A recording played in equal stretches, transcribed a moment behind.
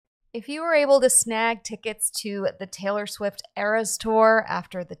If you were able to snag tickets to the Taylor Swift Eras Tour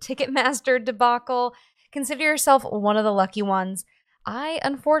after the Ticketmaster debacle, consider yourself one of the lucky ones. I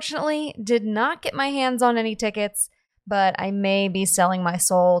unfortunately did not get my hands on any tickets, but I may be selling my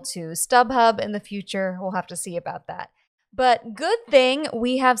soul to StubHub in the future. We'll have to see about that. But good thing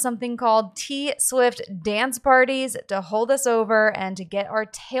we have something called T Swift dance parties to hold us over and to get our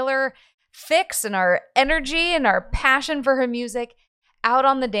Taylor fix and our energy and our passion for her music out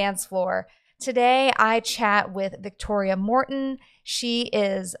on the dance floor. Today, I chat with Victoria Morton. She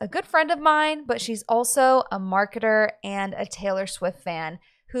is a good friend of mine, but she's also a marketer and a Taylor Swift fan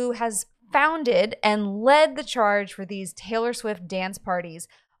who has founded and led the charge for these Taylor Swift dance parties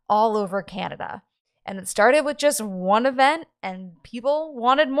all over Canada. And it started with just one event, and people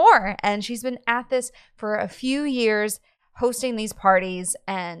wanted more. And she's been at this for a few years, hosting these parties.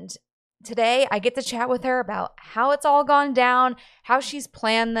 And today, I get to chat with her about how it's all gone down, how she's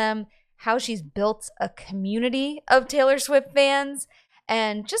planned them, how she's built a community of Taylor Swift fans,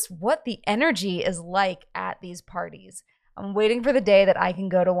 and just what the energy is like at these parties. I'm waiting for the day that I can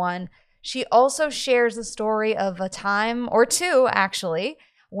go to one. She also shares the story of a time, or two actually,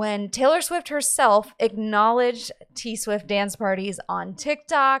 when Taylor Swift herself acknowledged T-Swift dance parties on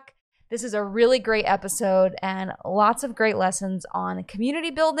TikTok. This is a really great episode and lots of great lessons on community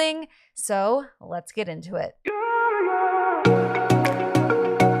building. So let's get into it.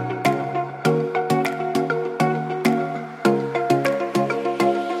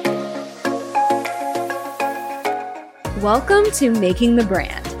 Welcome to Making the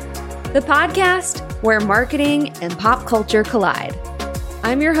Brand, the podcast where marketing and pop culture collide.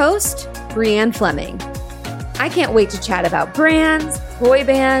 I'm your host, Brianne Fleming. I can't wait to chat about brands, boy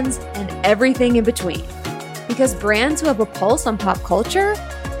bands, and everything in between. Because brands who have a pulse on pop culture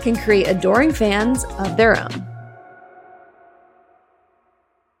can create adoring fans of their own.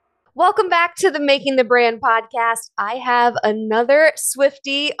 Welcome back to the Making the Brand podcast. I have another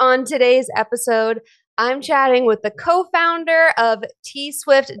Swiftie on today's episode. I'm chatting with the co-founder of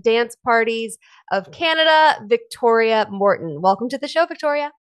T-Swift Dance Parties of Canada, Victoria Morton. Welcome to the show,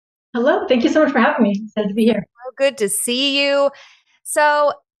 Victoria. Hello. Thank you so much for having me. It's nice to be here. Oh, good to see you.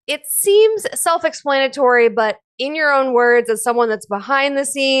 So it seems self-explanatory, but in your own words, as someone that's behind the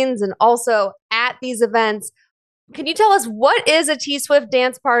scenes and also at these events, can you tell us what is a T-Swift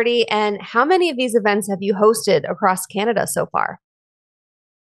dance party and how many of these events have you hosted across Canada so far?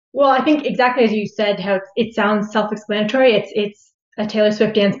 Well, I think exactly as you said, how it sounds self-explanatory. It's a Taylor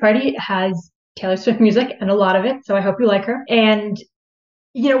Swift dance party. It has Taylor Swift music and a lot of it, so I hope you like her. And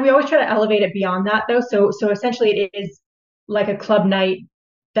we always try to elevate it beyond that, though. So essentially, it is like a club night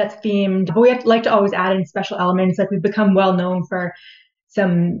that's themed, but we have to like to always add in special elements. Like we've become well known for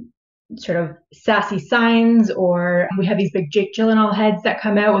some sort of sassy signs, or we have these big Jake Gyllenhaal heads that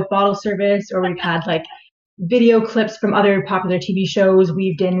come out with bottle service, or we've had like video clips from other popular TV shows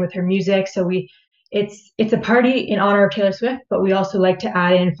weaved in with her music. So it's a party in honor of Taylor Swift, but we also like to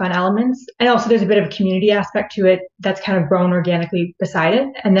add in fun elements. And also there's a bit of a community aspect to it that's kind of grown organically beside it.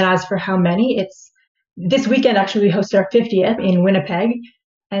 And then as for how many, it's this weekend, actually, we hosted our 50th in Winnipeg.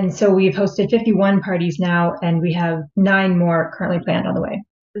 And so we've hosted 51 parties now, and we have 9 more currently planned on the way.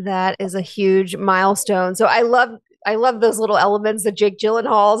 That is a huge milestone. So I love those little elements, the Jake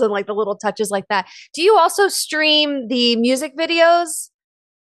Gyllenhaals and like the little touches like that. Do you also stream the music videos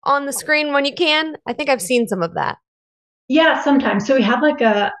on the screen when you can? I think I've seen some of that. Yeah, sometimes. So we have like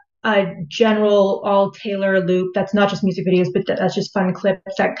a general all Taylor loop that's not just music videos, but that's just fun clips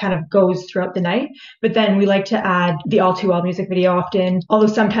that kind of goes throughout the night. But then we like to add the All Too Well music video often.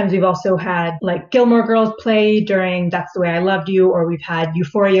 Although sometimes we've also had like Gilmore Girls play during That's the Way I Loved You, or we've had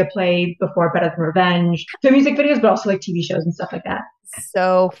Euphoria play before Better Than Revenge. So music videos, but also like TV shows and stuff like that.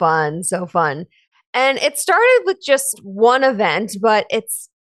 So fun, so fun. And it started with just one event, but it's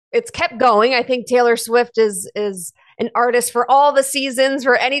kept going. I think Taylor Swift is an artist for all the seasons,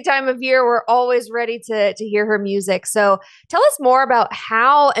 for any time of year. We're always ready to hear her music. So tell us more about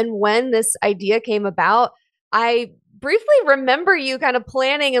how and when this idea came about. I briefly remember you kind of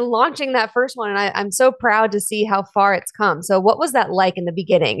planning and launching that first one, and I'm so proud to see how far it's come. So what was that like in the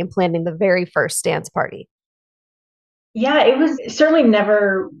beginning and planning the very first dance party? Yeah, it was certainly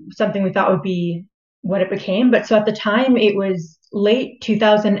never something we thought would be what it became. But so at the time, it was late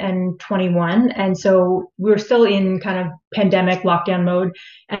 2021. And so we were still in kind of pandemic lockdown mode.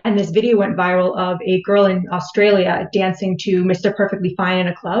 And this video went viral of a girl in Australia dancing to Mr. Perfectly Fine in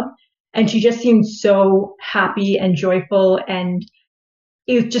a club. And she just seemed so happy and joyful. And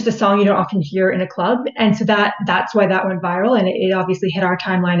it was just a song you don't often hear in a club. And so that's why that went viral. And it obviously hit our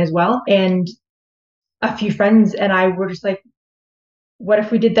timeline as well. And a few friends and I were just like, what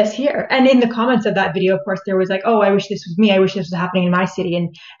if we did this here? And in the comments of that video, of course, there was like, oh, I wish this was me. I wish this was happening in my city.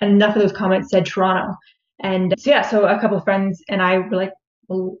 And enough of those comments said Toronto. And so, yeah, so a couple of friends and I were like,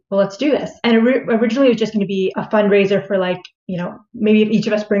 well, let's do this. And originally it was just going to be a fundraiser for like, maybe if each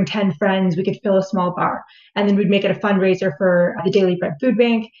of us bring 10 friends, we could fill a small bar. And then we'd make it a fundraiser for the Daily Bread Food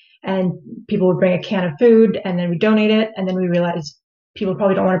Bank. And people would bring a can of food and then we donate it. And then we realized people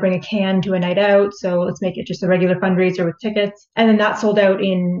probably don't want to bring a can to a night out. So let's make it just a regular fundraiser with tickets. And then that sold out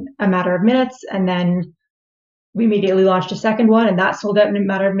in a matter of minutes. And then we immediately launched a second one and that sold out in a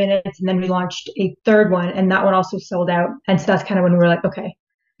matter of minutes. And then we launched a third one and that one also sold out. And so that's kind of when we were like, okay,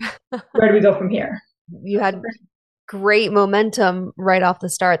 where do we go from here? You had great momentum right off the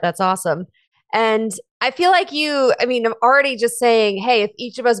start. That's awesome. And I feel like I'm already just saying, hey, if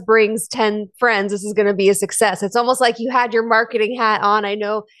each of us brings 10 friends, this is going to be a success. It's almost like you had your marketing hat on. I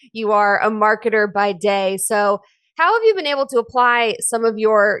know you are a marketer by day. So how have you been able to apply some of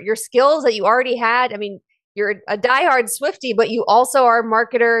your skills that you already had? I mean, you're a diehard Swiftie, but you also are a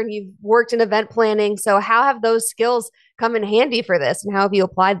marketer and you've worked in event planning. So how have those skills come in handy for this and how have you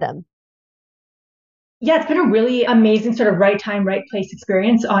applied them? Yeah, it's been a really amazing sort of right time, right place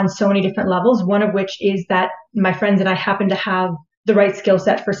experience on so many different levels. One of which is that my friends and I happen to have the right skill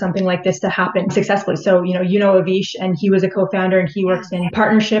set for something like this to happen successfully. So, Avish, and he was a co-founder and he works in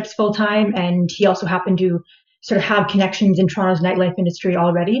partnerships full time. And he also happened to sort of have connections in Toronto's nightlife industry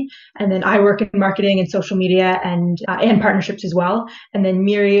already. And then I work in marketing and social media and partnerships as well. And then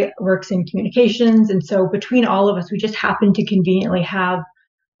Miri works in communications. And so between all of us, we just happen to conveniently have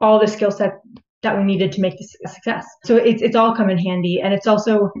all the skill set that we needed to make this a success. So it's all come in handy. And it's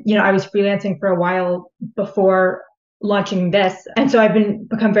also, I was freelancing for a while before launching this. And so I've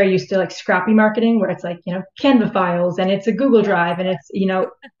become very used to like scrappy marketing where it's like, Canva files and it's a Google Drive and it's,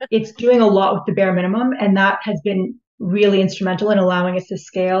 it's doing a lot with the bare minimum. And that has been really instrumental in allowing us to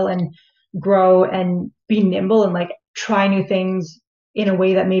scale and grow and be nimble and like try new things in a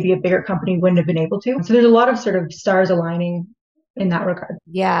way that maybe a bigger company wouldn't have been able to. So there's a lot of sort of stars aligning in that regard.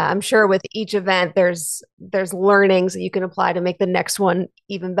 Yeah, I'm sure with each event there's learnings that you can apply to make the next one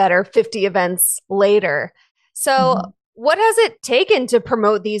even better 50 events later. So, what has it taken to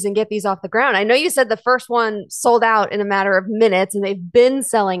promote these and get these off the ground? I know you said the first one sold out in a matter of minutes and they've been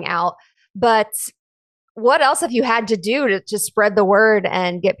selling out, but what else have you had to do to spread the word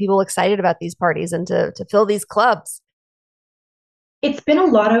and get people excited about these parties and to fill these clubs? It's been a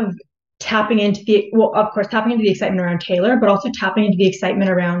lot of of course, tapping into the excitement around Taylor, but also tapping into the excitement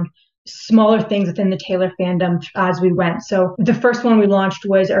around smaller things within the Taylor fandom as we went. So the first one we launched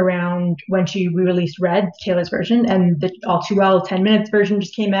was around when she re-released Red, Taylor's version, and the All Too Well 10 minutes version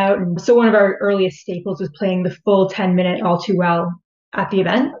just came out. And so one of our earliest staples was playing the full 10-minute All Too Well at the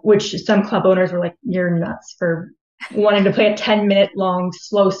event, which some club owners were like, you're nuts for wanting to play a 10-minute long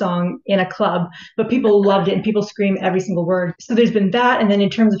slow song in a club, but people loved it and people scream every single word. So there's been that. And then in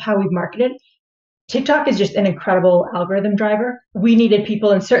terms of how we've marketed, TikTok is just an incredible algorithm driver. We needed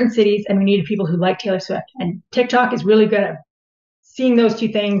people in certain cities and we needed people who like Taylor Swift. And TikTok is really good at seeing those two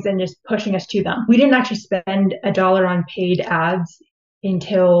things and just pushing us to them. We didn't actually spend a dollar on paid ads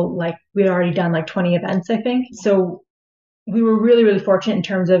until like we'd already done like 20 events, I think. So we were really, really fortunate in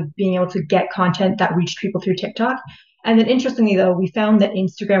terms of being able to get content that reached people through TikTok. And then interestingly, though, we found that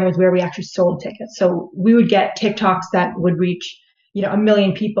Instagram was where we actually sold tickets. So we would get TikToks that would reach, 1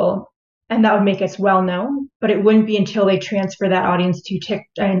 million people and that would make us well known, but it wouldn't be until they transfer that audience to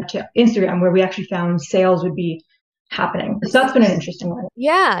to Instagram where we actually found sales would be happening. So that's been an interesting one.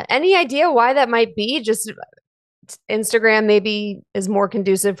 Yeah. Any idea why that might be? Just Instagram maybe is more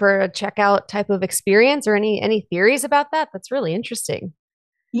conducive for a checkout type of experience or any theories about that? That's really interesting.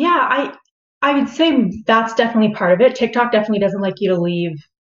 Yeah, I would say that's definitely part of it. TikTok definitely doesn't like you to leave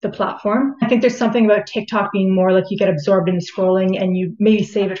the platform. I think there's something about TikTok being more like you get absorbed in the scrolling and you maybe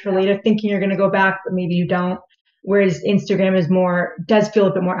save it for later thinking you're going to go back, but maybe you don't. Whereas Instagram does feel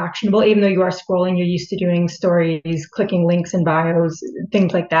a bit more actionable. Even though you are scrolling, you're used to doing stories, clicking links in bios,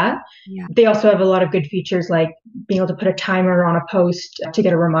 things like that. Yeah. They also have a lot of good features like being able to put a timer on a post to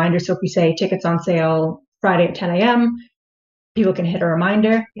get a reminder. So if we say tickets on sale Friday at 10 a.m., people can hit a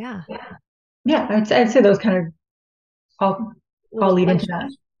reminder. Yeah. Yeah, I'd say those kind of all lead into that.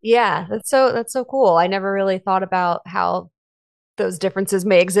 Yeah, that's so cool. I never really thought about how those differences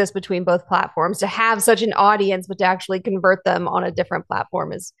may exist between both platforms. To have such an audience, but to actually convert them on a different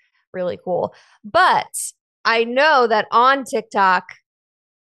platform is really cool. But I know that on TikTok,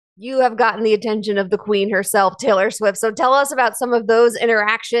 you have gotten the attention of the queen herself, Taylor Swift. So tell us about some of those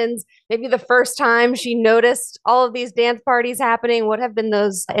interactions. Maybe the first time she noticed all of these dance parties happening. What have been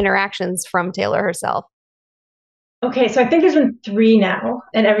those interactions from Taylor herself? Okay, so I think there's been three now,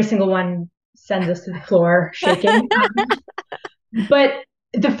 and every single one sends us to the floor shaking. But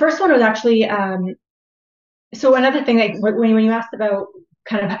the first one was actually so another thing, like when you asked about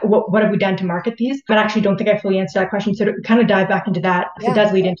kind of what have we done to market these, but I actually don't think I fully answered that question. So to kind of dive back into that, if it Yeah.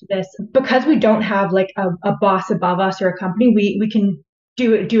 does lead into this, because we don't have like a boss above us or a company, we can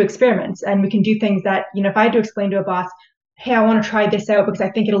do experiments and we can do things that, you know, if I had to explain to a boss, hey, I want to try this out because I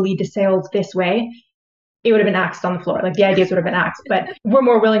think it'll lead to sales this way, it would have been axed on the floor. Like the ideas would have been axed, but we're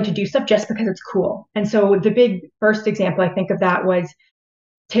more willing to do stuff just because it's cool. And so the big first example I think of that was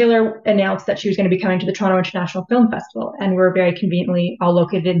Taylor announced that she was going to be coming to the Toronto International Film Festival, and we're very conveniently all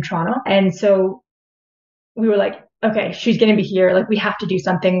located in Toronto. And so we were like, okay, she's going to be here. Like, we have to do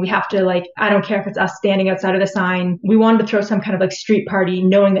something. We have to, like, I don't care if it's us standing outside of the sign. We wanted to throw some kind of like street party,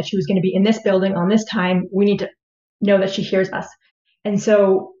 knowing that she was going to be in this building on this time. We need to know that she hears us. And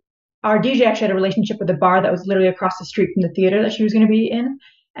so our DJ actually had a relationship with a bar that was literally across the street from the theater that she was going to be in.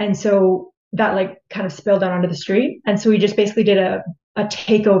 And so that like kind of spilled out onto the street. And so we just basically did a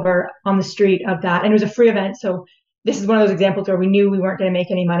takeover on the street of that. And it was a free event. So this is one of those examples where we knew we weren't going to make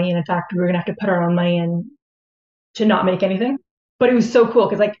any money. And in fact, we were going to have to put our own money in to not make anything. But it was so cool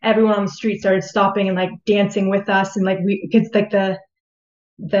because like everyone on the street started stopping and like dancing with us. And like because like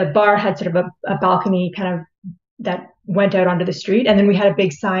the bar had sort of a balcony kind of that went out onto the street. And then we had a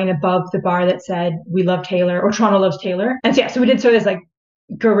big sign above the bar that said, "We love Taylor," or "Toronto loves Taylor." And so, yeah, so we did sort of this like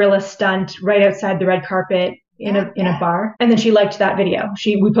guerrilla stunt right outside the red carpet in a bar. And then she liked that video.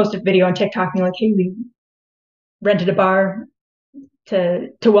 We posted a video on TikTok being like, "Hey, we rented a bar to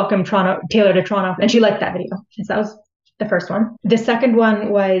welcome Taylor to Toronto." And she liked that video. And so that was the first one. The second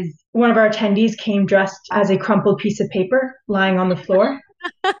one was one of our attendees came dressed as a crumpled piece of paper lying on the floor.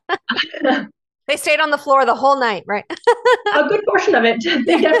 They stayed on the floor the whole night, right? A good portion of it.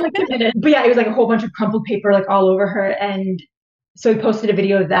 They definitely committed. But yeah, it was like a whole bunch of crumpled paper like all over her. And so we posted a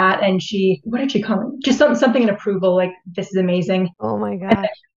video of that, and what did she comment? Just something in approval, like, "This is amazing." Oh my gosh.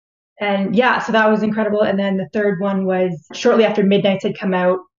 And yeah, so that was incredible. And then the third one was shortly after Midnights had come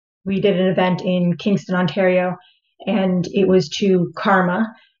out, we did an event in Kingston, Ontario, and it was to Karma.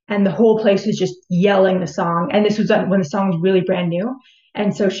 And the whole place was just yelling the song. And this was when the song was really brand new.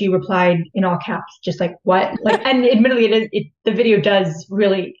 And so she replied in all caps, just like, "What?" Like, and admittedly, the video does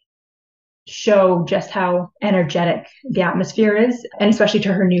really show just how energetic the atmosphere is. And especially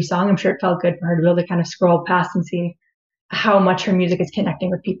to her new song, I'm sure it felt good for her to be able to kind of scroll past and see how much her music is connecting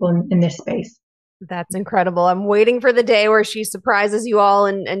with people in this space. That's incredible. I'm waiting for the day where she surprises you all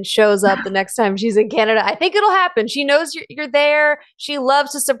and shows up the next time she's in Canada. I think it'll happen. She knows you're there. She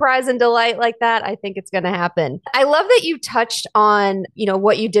loves to surprise and delight like that. I think it's going to happen. I love that you touched on,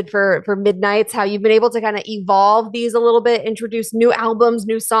 what you did for Midnights, how you've been able to kind of evolve these a little bit, introduce new albums,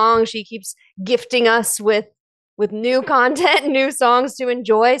 new songs. She keeps gifting us with new content, new songs to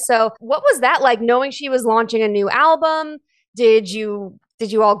enjoy. So, what was that like knowing she was launching a new album? Did you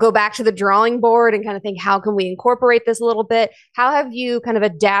all go back to the drawing board and kind of think, how can we incorporate this a little bit? How have you kind of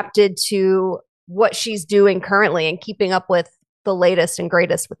adapted to what she's doing currently and keeping up with the latest and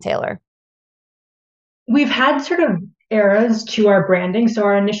greatest with Taylor? We've had sort of eras to our branding. So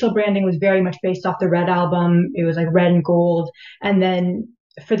our initial branding was very much based off the Red album. It was like red and gold. And then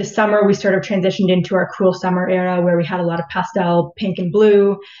for the summer, we sort of transitioned into our Cruel Summer era where we had a lot of pastel pink and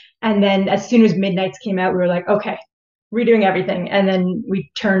blue. And then as soon as Midnights came out, we were like, okay, redoing everything. And then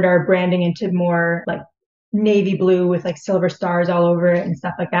we turned our branding into more like navy blue with like silver stars all over it and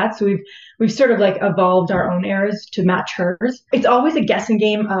stuff like that. So we've sort of like evolved our own eras to match hers. It's always a guessing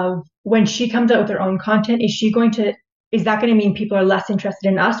game of when she comes out with her own content, is that going to mean people are less interested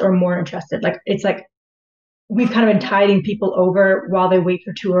in us or more interested? Like, it's like we've kind of been tiding people over while they wait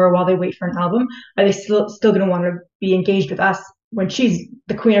for tour or while they wait for an album. Are they still going to want to be engaged with us when she's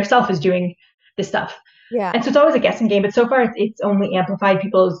the queen herself is doing this stuff? Yeah. And so it's always a guessing game, but so far it's only amplified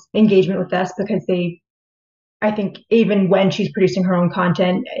people's engagement with us because I think even when she's producing her own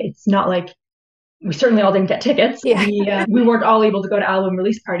content, it's not like we certainly all didn't get tickets. Yeah. We weren't all able to go to album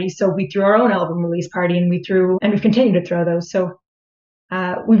release parties. So we threw our own album release party and we've continued to throw those. So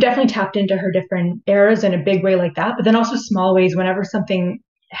we've definitely tapped into her different eras in a big way like that, but then also small ways. Whenever something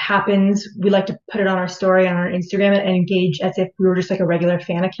happens, we like to put it on our story on our Instagram and engage as if we were just like a regular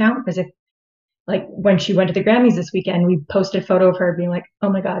fan account, as if like when she went to the Grammys this weekend, we posted a photo of her being like, "Oh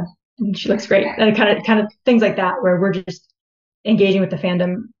my God, she looks great." And kind of things like that, where we're just engaging with the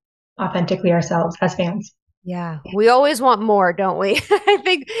fandom authentically ourselves as fans. Yeah. We always want more, don't we? I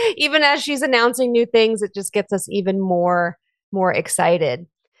think even as she's announcing new things, it just gets us even more excited.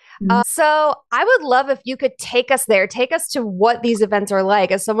 So I would love if you could take us there, take us to what these events are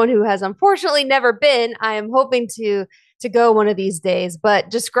like. As someone who has unfortunately never been, I am hoping to go one of these days.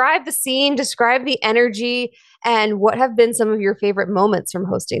 But describe the scene, describe the energy, and what have been some of your favorite moments from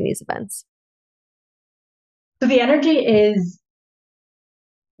hosting these events? So the energy is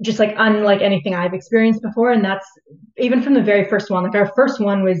just like unlike anything I've experienced before. And that's even from the very first one. Like our first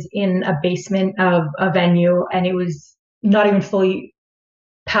one was in a basement of a venue and it was not even fully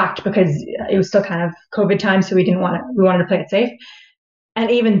packed because it was still kind of COVID time. So we wanted to play it safe. And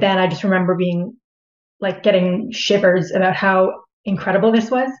even then, I just remember being like getting shivers about how incredible this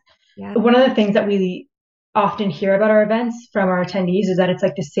was. Yeah. One of the things that we often hear about our events from our attendees is that it's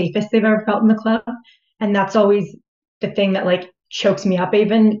like the safest they've ever felt in the club. And that's always the thing that like chokes me up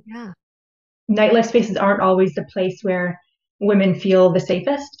even. Yeah. Nightlife spaces aren't always the place where women feel the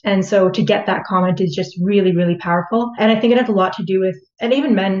safest. And so to get that comment is just really, really powerful. And I think it has a lot to do with, and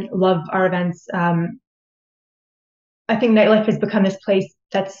even men love our events. I think nightlife has become this place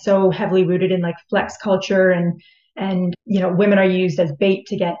that's so heavily rooted in like flex culture and women are used as bait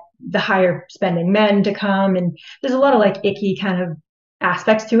to get the higher spending men to come. And there's a lot of like icky kind of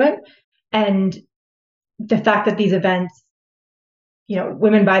aspects to it. And the fact that these events,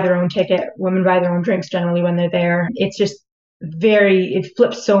 women buy their own ticket, women buy their own drinks generally when they're there. It's just it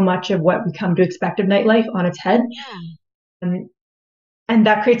flips so much of what we come to expect of nightlife on its head. Yeah. And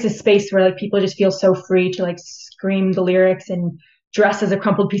that creates a space where like people just feel so free to like scream the lyrics and dress as a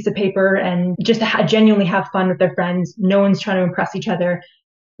crumpled piece of paper and just genuinely have fun with their friends. No one's trying to impress each other.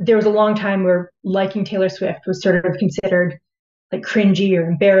 There was a long time where liking Taylor Swift was sort of considered like cringy or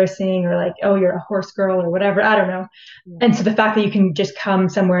embarrassing or like, oh, you're a horse girl or whatever. I don't know. Yeah. And so the fact that you can just come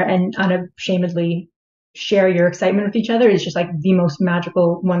somewhere and unashamedly share your excitement with each other is just like the most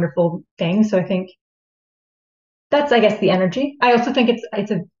magical, wonderful thing. So I think that's, I guess, the energy. I also think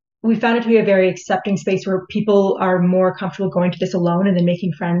we found it to be a very accepting space where people are more comfortable going to this alone and then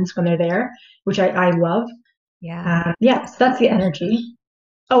making friends when they're there, which I love. Yeah. So that's the energy.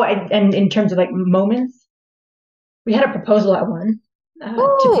 Oh, and in terms of like moments, we had a proposal at one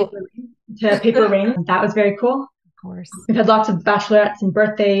to Paper Ring. That was very cool. Of course. We've had lots of bachelorettes and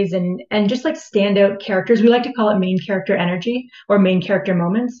birthdays and just like standout characters. We like to call it main character energy or main character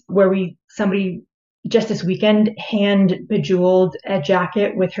moments where somebody just this weekend hand bejeweled a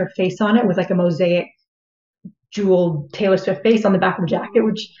jacket with her face on it with like a mosaic jeweled Taylor Swift face on the back of the jacket,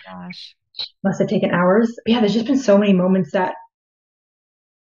 which must have taken hours. But yeah, there's just been so many moments that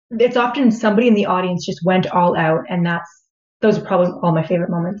it's often somebody in the audience just went all out, and those are probably all my favorite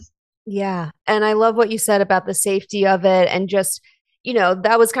moments. Yeah. And I love what you said about the safety of it. And just,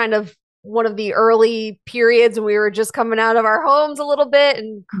 that was kind of one of the early periods when we were just coming out of our homes a little bit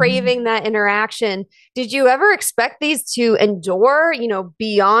and craving that interaction. Did you ever expect these to endure,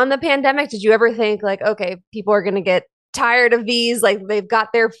 beyond the pandemic? Did you ever think like, okay, people are going to get tired of these, like they've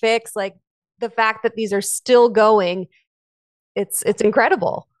got their fix, like the fact that these are still going, it's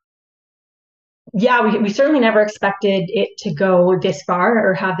incredible. Yeah, we certainly never expected it to go this far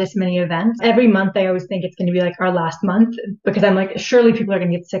or have this many events. Every month, I always think it's going to be like our last month because I'm like, surely people are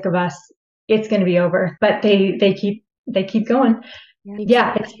going to get sick of us. It's going to be over, but they keep going.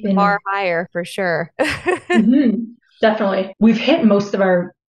 Yeah, it's been far higher for sure. Definitely. We've hit most of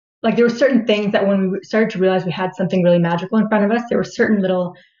our, like there were certain things that when we started to realize we had something really magical in front of us, there were certain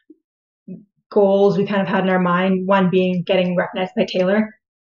little goals we kind of had in our mind. One being getting recognized by Taylor.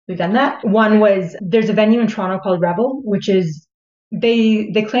 We've done that. One was there's a venue in Toronto called Revel, which is they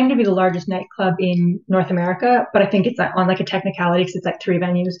claim to be the largest nightclub in North America, but I think it's on like a technicality because it's like 3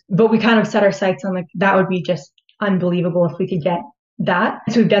 venues. But we kind of set our sights on like that would be just unbelievable if we could get that.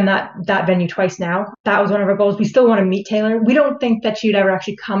 So we've done that venue twice now. That was one of our goals. We still want to meet Taylor. We don't think that she'd ever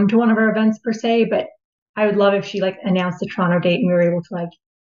actually come to one of our events per se, but I would love if she like announced the Toronto date and we were able to like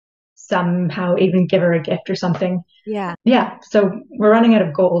somehow even give her a gift or something. Yeah. So we're running out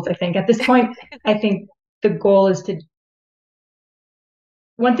of goals, I think. At this point, I think the goal is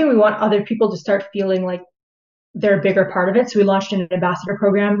one thing we want other people to start feeling like they're a bigger part of it. So we launched an ambassador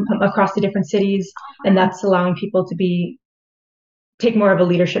program across the different cities, and that's allowing people to take more of a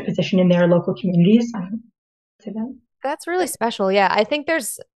leadership position in their local communities. That's really special. Yeah. I think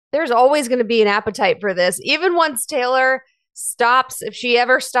there's always going to be an appetite for this. Even once Taylor stops, if she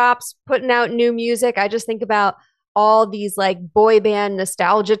ever stops putting out new music, I just think about all these like boy band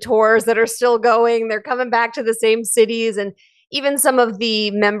nostalgia tours that are still going. They're coming back to the same cities. And even some of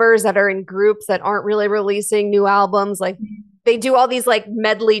the members that are in groups that aren't really releasing new albums, like they do all these like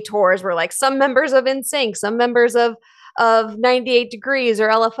medley tours where like some members of NSYNC, some members of 98 Degrees or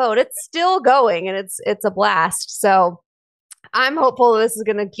LFO, and it's still going and it's a blast. So I'm hopeful this is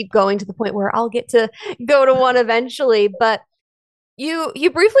going to keep going to the point where I'll get to go to one eventually. But you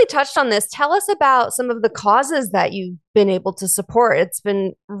briefly touched on this. Tell us about some of the causes that you've been able to support. It's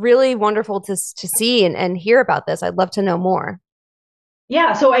been really wonderful to see and hear about this. I'd love to know more.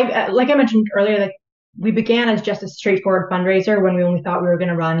 Yeah, so like I mentioned earlier, like we began as just a straightforward fundraiser when we only thought we were going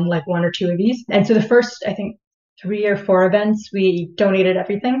to run like one or two of these. And so the first, I think, 3 or 4 events, we donated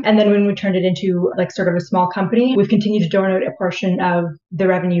everything. And then when we turned it into like sort of a small company, we've continued to donate a portion of the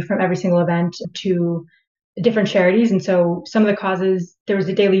revenue from every single event to different charities. And so some of the causes, there was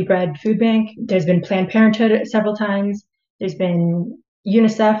a Daily Bread food bank. There's been Planned Parenthood several times. There's been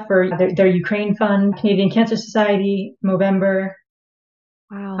UNICEF for their Ukraine fund, Canadian Cancer Society, Movember,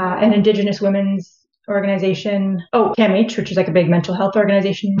 Wow. an Indigenous women's organization. Oh, CAMH, which is like a big mental health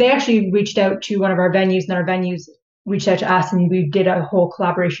organization. They actually reached out to one of our venues, and our venues reached out to us, and we did a whole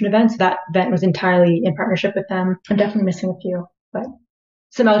collaboration event. So that event was entirely in partnership with them. I'm definitely missing a few, but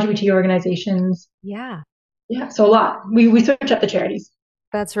some LGBT organizations. Yeah. Yeah, so a lot. We switch up the charities.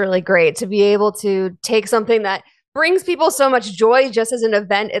 That's really great to be able to take something that brings people so much joy just as an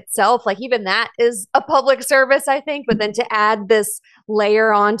event itself. Like even that is a public service, I think, but then to add this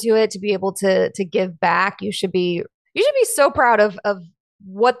layer onto it to be able to give back, you should be so proud of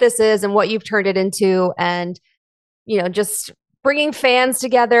what this is and what you've turned it into and just bringing fans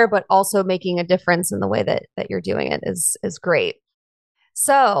together but also making a difference in the way that you're doing it is great.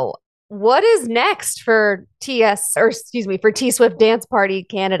 So, what is next for TS, or excuse me, for T Swift Dance Party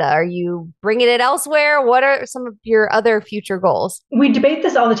Canada? Are you bringing it elsewhere? What are some of your other future goals? We debate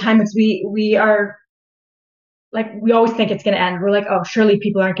this all the time because we are like, we always think it's going to end. We're like, oh, surely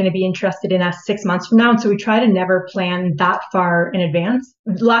people aren't going to be interested in us 6 months from now. And so we try to never plan that far in advance.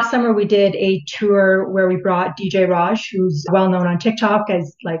 Last summer, we did a tour where we brought DJ Raj, who's well known on TikTok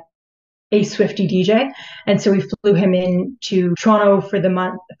as like a Swifty DJ. And so we flew him in to Toronto for the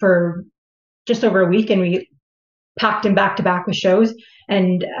month, for just over a week, and we packed him back to back with shows.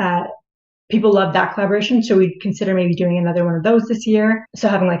 And people love that collaboration. So we'd consider maybe doing another one of those this year. So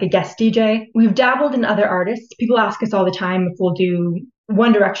having like a guest DJ. We've dabbled in other artists. People ask us all the time if we'll do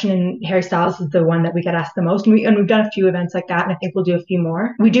One Direction, and Harry Styles is the one that we get asked the most. And we've done a few events like that, and I think we'll do a few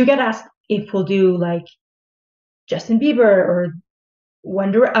more. We do get asked if we'll do like Justin Bieber or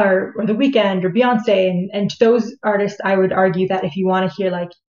or The Weeknd or Beyonce. And to those artists, I would argue that if you want to hear like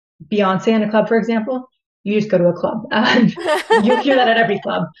Beyonce in a club, for example, you just go to a club. You'll hear that at every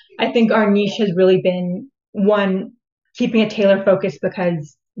club. I think our niche has really been one, keeping it Taylor focused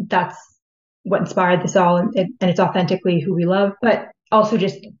because that's what inspired this all, and it's authentically who we love, but also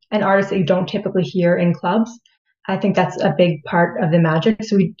just an artist that you don't typically hear in clubs. I think that's a big part of the magic.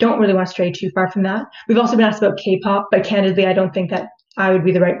 So we don't really want to stray too far from that. We've also been asked about K-pop, but candidly, I don't think that I would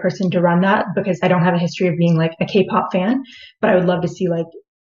be the right person to run that because I don't have a history of being like a K-pop fan, but I would love to see like,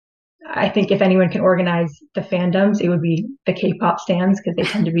 I think if anyone can organize the fandoms, it would be the K-pop stands because they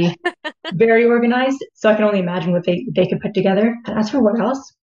tend to be very organized. So I can only imagine what they could put together. And as for what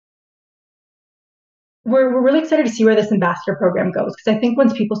else, we're really excited to see where this ambassador program goes because I think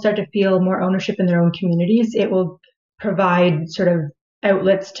once people start to feel more ownership in their own communities, it will provide sort of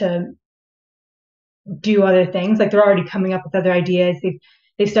outlets to do other things. Like they're already coming up with other ideas.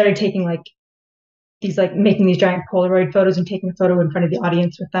 They've started taking like these, like making these giant Polaroid photos and taking a photo in front of the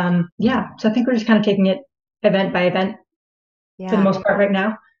audience with them. Yeah. So I think we're just kind of taking it event by event for the most part right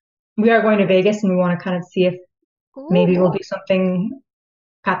now. We are going to Vegas and we want to kind of see if maybe we'll do something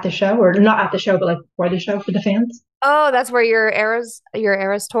at the show, or not at the show, but like before the show for the fans. Oh, that's where your Eras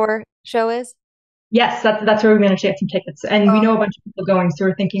tour show is? Yes, that's where we managed to get some tickets. And we know a bunch of people going, so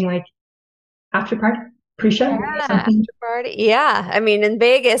we're thinking like after party, pre-show, Yeah, something. party. Yeah. I mean, in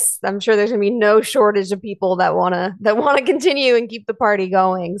Vegas, I'm sure there's gonna be no shortage of people that wanna continue and keep the party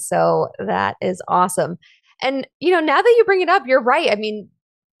going. So that is awesome. And now that you bring it up, you're right. I mean,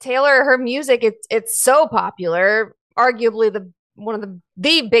 Taylor, her music, it's so popular, arguably the one of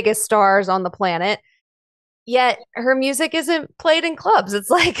the biggest stars on the planet. Yet her music isn't played in clubs. It's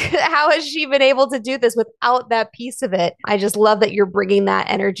like, how has she been able to do this without that piece of it? I just love that you're bringing that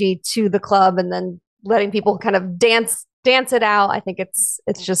energy to the club and then letting people kind of dance it out. I think it's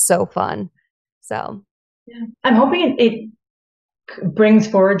just so fun. So Yeah. I'm hoping it brings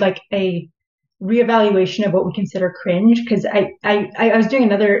forward like a reevaluation of what we consider cringe. Because I was doing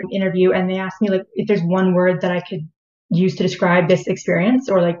another interview and they asked me like if there's one word that I could use to describe this experience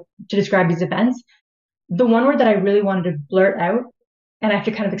or like to describe these events. The one word that I really wanted to blurt out, and I have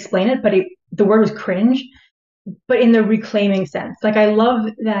to kind of explain it, but the word was cringe, but in the reclaiming sense. Like I love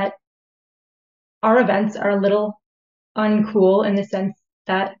that our events are a little uncool in the sense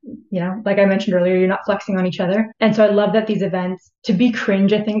that, like I mentioned earlier, you're not flexing on each other. And so I love that these events, to be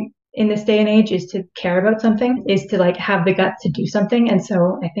cringe, I think in this day and age, is to care about something, is to like have the guts to do something. And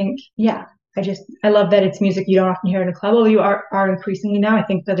so I think, yeah, I love that it's music you don't often hear in a club, although you are increasingly now. I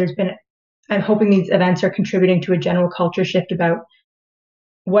think that I'm hoping these events are contributing to a general culture shift about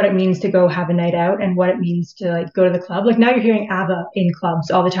what it means to go have a night out and what it means to like go to the club. Like now you're hearing ABBA in clubs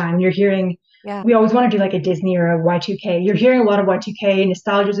all the time. You're hearing, we always want to do like a Disney or a Y2K. You're hearing a lot of Y2K.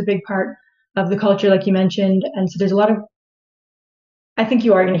 Nostalgia is a big part of the culture, like you mentioned. And so there's I think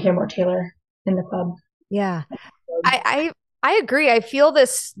you are going to hear more Taylor in the club. Yeah. I agree. I feel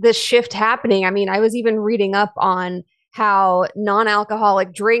this shift happening. I mean, I was even reading up on how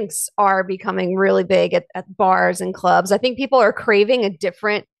non-alcoholic drinks are becoming really big at bars and clubs. I think people are craving a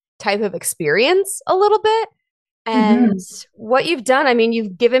different type of experience a little bit. And what you've done, I mean,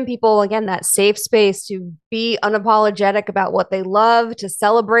 you've given people, again, that safe space to be unapologetic about what they love, to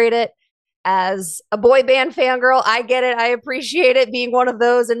celebrate it. As a boy band fangirl, I get it. I appreciate it, being one of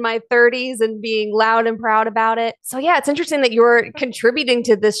those in my 30s and being loud and proud about it. So yeah, it's interesting that you're contributing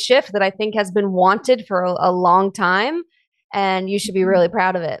to this shift that I think has been wanted for a long time, and you should be really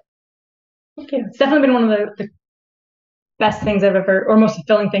proud of it. Thank you. It's definitely been one of the best things I've ever, or most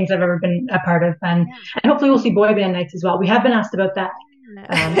fulfilling things I've ever been a part of. And hopefully we'll see boy band nights as well. We have been asked about that.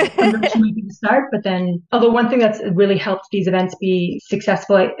 Might be the start, but then, although one thing that's really helped these events be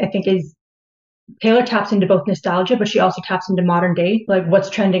successful, I think, is Taylor taps into both nostalgia, but she also taps into modern day, like what's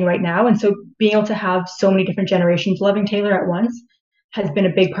trending right now. And so being able to have so many different generations loving Taylor at once has been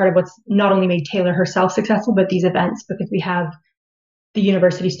a big part of what's not only made Taylor herself successful, but these events, because we have the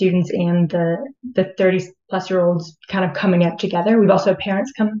university students and the 30-plus-year-olds kind of coming out together. We've also had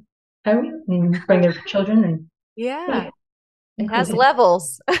parents come out and bring their children. And it has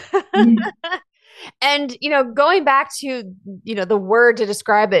levels. And, going back to, the word to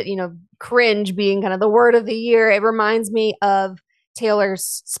describe it, cringe being kind of the word of the year, it reminds me of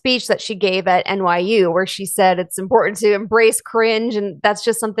Taylor's speech that she gave at NYU, where she said it's important to embrace cringe. And that's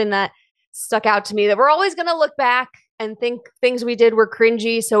just something that stuck out to me, that we're always going to look back and think things we did were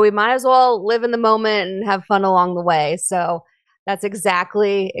cringy. So we might as well live in the moment and have fun along the way. So that's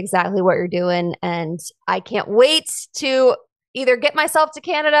exactly what you're doing. And I can't wait to either get myself to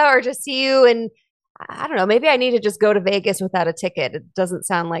Canada or just see you. And I don't know, maybe I need to just go to Vegas without a ticket. It doesn't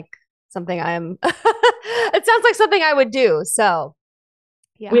sound like something it sounds like something I would do. So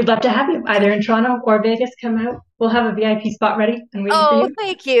yeah. We'd love to have you either in Toronto or Vegas. Come out. We'll have a VIP spot ready and waiting for you.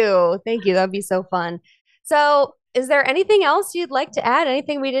 Thank you. That'd be so fun. So is there anything else you'd like to add?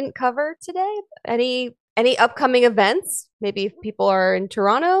 Anything we didn't cover today? Any upcoming events? Maybe if people are in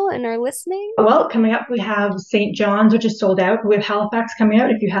Toronto and are listening? Well, coming up, we have St. John's, which is sold out. We have Halifax coming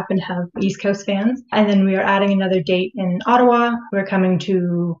out if you happen to have East Coast fans. And then we are adding another date in Ottawa. We're coming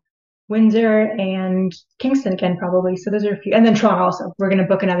to Windsor and Kingston again, probably. So those are a few. And then Toronto also. We're going to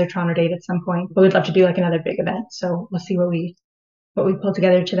book another Toronto date at some point. But we'd love to do like another big event. So we'll see what we pull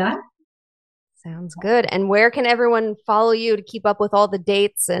together to that. Sounds good. And where can everyone follow you to keep up with all the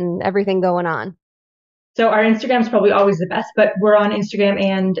dates and everything going on? So our Instagram is probably always the best, but we're on Instagram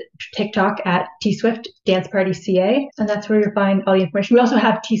and TikTok at T-Swift Dance Party CA, and that's where you'll find all the information. We also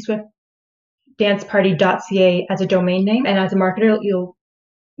have tswiftdanceparty.ca as a domain name, and as a marketer, you'll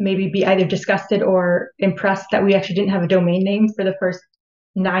maybe be either disgusted or impressed that we actually didn't have a domain name for the first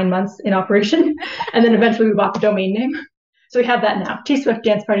 9 months in operation, and then eventually we bought the domain name. So we have that now,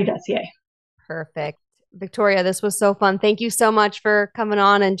 tswiftdanceparty.ca. Perfect. Victoria, this was so fun. Thank you so much for coming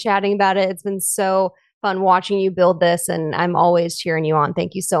on and chatting about it. It's been so fun watching you build this, and I'm always cheering you on.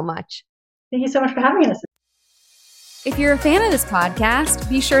 Thank you so much. Thank you so much for having us. If you're a fan of this podcast,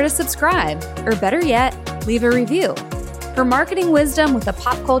 be sure to subscribe, or better yet, leave a review. For marketing wisdom with a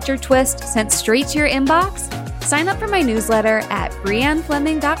pop culture twist sent straight to your inbox, sign up for my newsletter at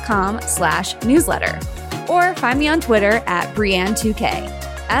briannefleming.com/newsletter, or find me on Twitter at Brianne2K.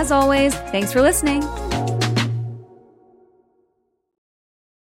 As always, thanks for listening.